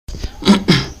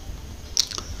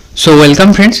So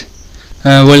welcome friends,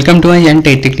 welcome to my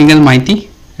technical Mighty,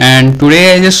 and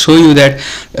today I just show you that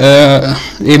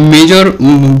a major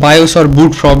BIOS or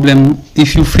boot problem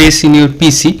if you face in your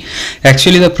PC.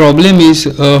 Actually the problem is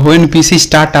when PC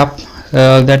start up,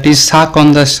 that is stuck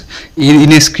on the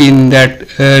in a screen that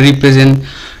represent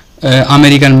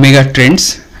American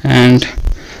Megatrends, and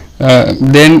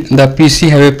then the PC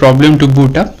have a problem to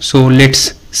boot up. So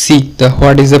let's see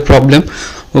what is the problem.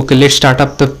 Okay, let's start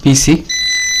up the PC.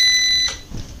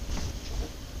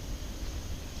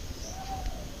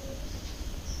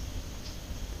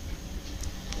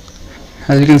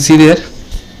 As you can see there,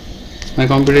 my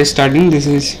computer is starting. This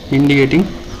is indicating.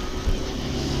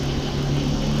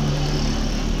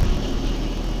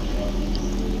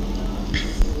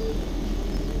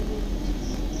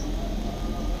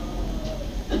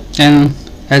 And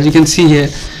as you can see here,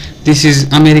 this is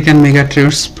American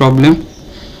Megatrends problem.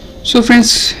 So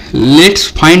friends, let's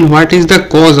find what is the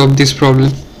cause of this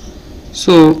problem.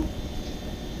 So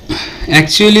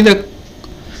actually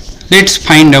let's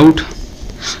find out.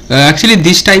 Actually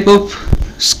this type of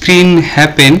screen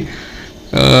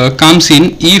comes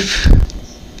in if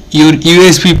your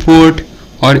USB port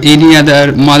or any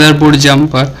other motherboard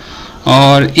jumper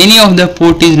or any of the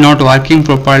port is not working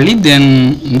properly,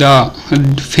 then the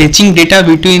fetching data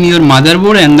between your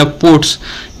motherboard and the ports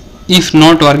if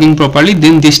not working properly,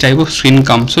 then this type of screen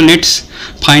comes. So let's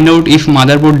find out if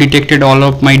motherboard detected all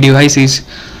of my devices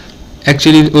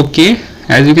actually okay.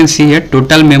 As you can see here,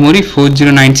 total memory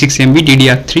 4096 MB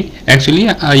DDR3. Actually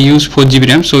I use 4GB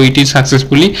RAM, so it is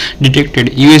successfully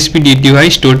detected. USB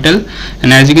device total,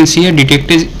 and as you can see here,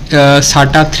 detected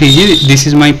SATA 3G. This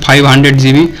is my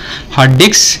 500GB hard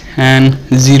disk and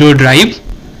 0 drive,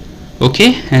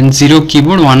 okay, and 0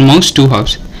 keyboard, 1 mouse, 2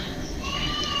 hubs.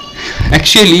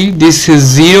 Actually this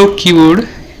 0 keyboard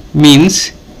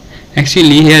means,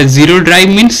 actually here 0 drive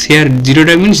means, here 0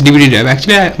 drive means DVD drive.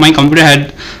 Actually my computer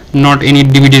had not any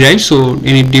DVD drive, so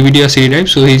any DVD or CD drive,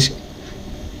 so is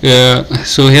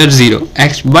so here 0.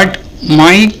 But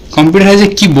my computer has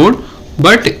a keyboard,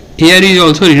 but here is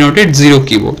also denoted 0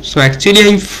 keyboard. So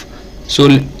actually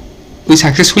we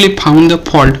successfully found the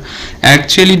fault.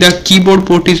 Actually the keyboard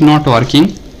port is not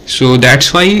working, so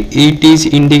that's why it is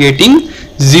indicating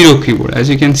 0 keyboard. As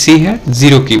you can see here,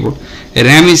 0 keyboard.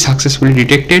 RAM is successfully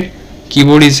detected,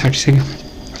 keyboard is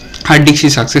hard disk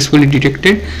is successfully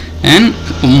detected, and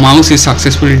mouse is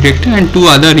successfully detected, and 2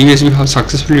 other USB have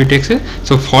successfully detected.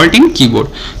 So fault in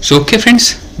keyboard. So okay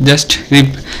friends, just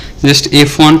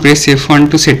F1, press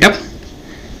F1 to set up.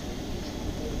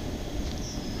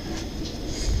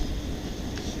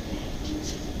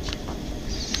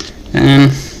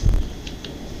 And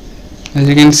as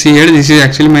you can see here, this is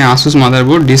actually my Asus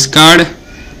motherboard. Discard,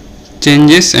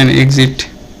 changes and exit.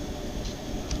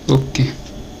 Okay,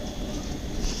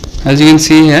 as you can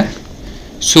see here.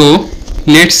 So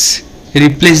let's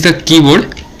replace the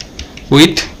keyboard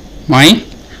with my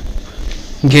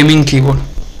gaming keyboard.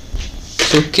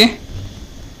 Okay,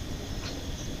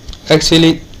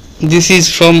 actually this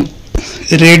is from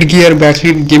Red Gear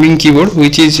battery gaming keyboard,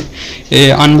 which is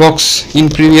unboxed in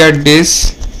previous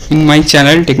days in my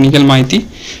channel Technical Mighty.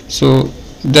 So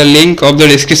the link of the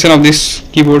description of this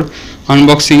keyboard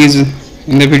unboxing is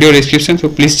in the video description, so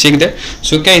please check that.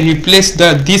 So okay, I replace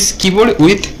this keyboard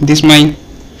with this my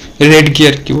Red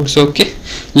Gear keyboard. So okay,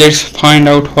 let's find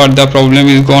out what the problem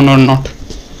is gone or not.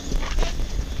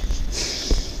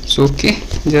 So okay,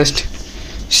 just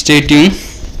stay tuned.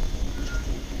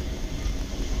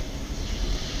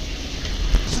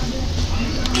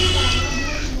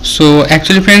 So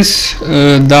actually friends,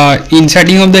 the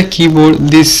inserting of the keyboard,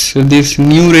 this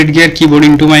new Red Gear keyboard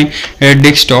into my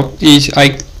desktop is,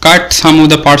 I cut some of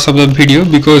the parts of the video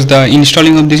because the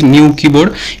installing of this new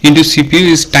keyboard into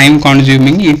CPU is time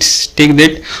consuming. It's take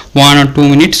that 1 or 2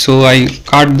 minutes, so I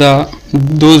cut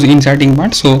those inserting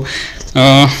parts. So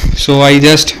I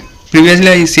just previously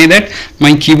I say that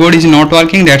my keyboard is not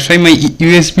working, that's why my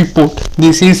USB port,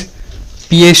 this is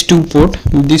PS2 port,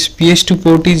 this PS2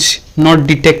 port is not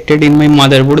detected in my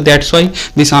motherboard. That's why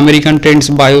this American Trends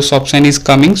BIOS option is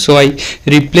coming. So I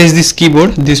replace this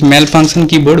keyboard, this malfunction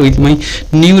keyboard, with my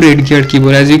new Red Gear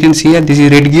keyboard. As you can see here, this is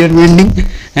Red Gear bending,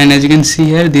 and as you can see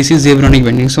here, this is Zebronic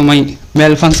bending. So my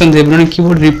malfunction Zebronic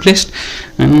keyboard replaced,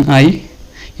 and I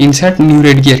insert new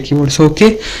Red Gear keyboard. So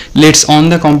okay, let's on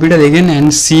the computer again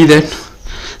and see that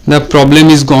the problem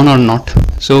is gone or not.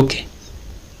 So okay,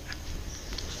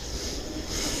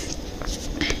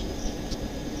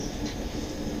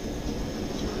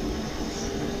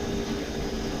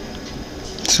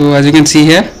 so as you can see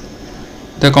here,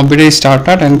 the computer is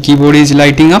started and keyboard is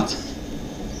lighting up,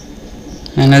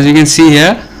 and as you can see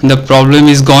here, the problem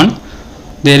is gone.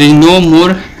 There is no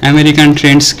more American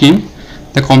trend scheme.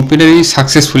 The computer is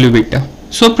successfully built up.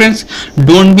 So friends,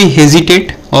 don't be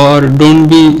hesitate or don't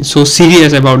be so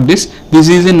serious about this. This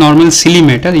is a normal silly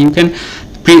matter. You can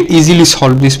easily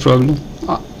solve this problem.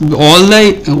 All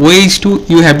the ways to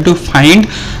you have to find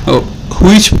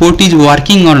which port is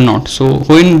working or not. So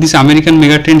when this American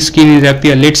megatrend scheme is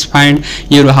appear, let's find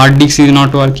your hard disk is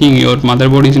not working, your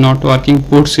motherboard is not working,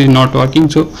 ports is not working.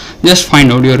 So just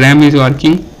find out your RAM is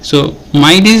working. So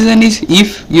my decision is,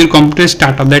 if your computer is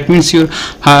start up, that means your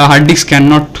hard disk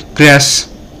cannot crash.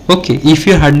 Okay, if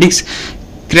your hard disk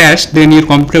crash, then your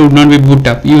computer would not be boot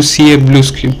up. You see a blue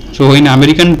screen. So when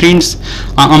American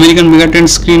megatrend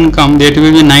screen come, there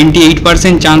will be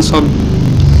 98% chance of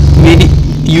maybe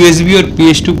USB or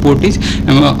PS2 port is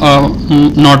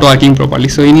not working properly.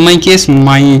 So in my case,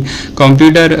 my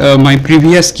computer, my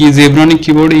previous Zebronic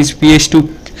keyboard is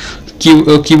PS2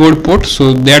 keyboard port,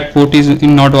 so that port is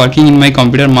not working in my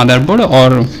computer motherboard,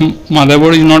 or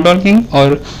motherboard is not working,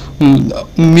 or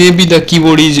maybe the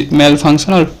keyboard is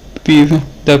malfunction, or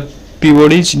the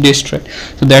keyboard is destroyed.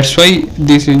 So that's why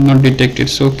this is not detected.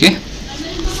 So okay,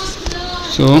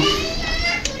 so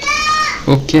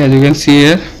okay, as you can see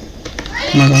here,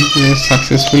 my computer is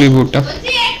successfully boot up.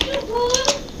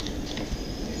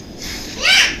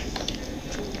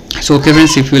 So okay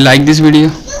friends, if you like this video,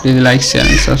 please like, share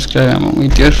and subscribe among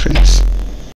with your friends.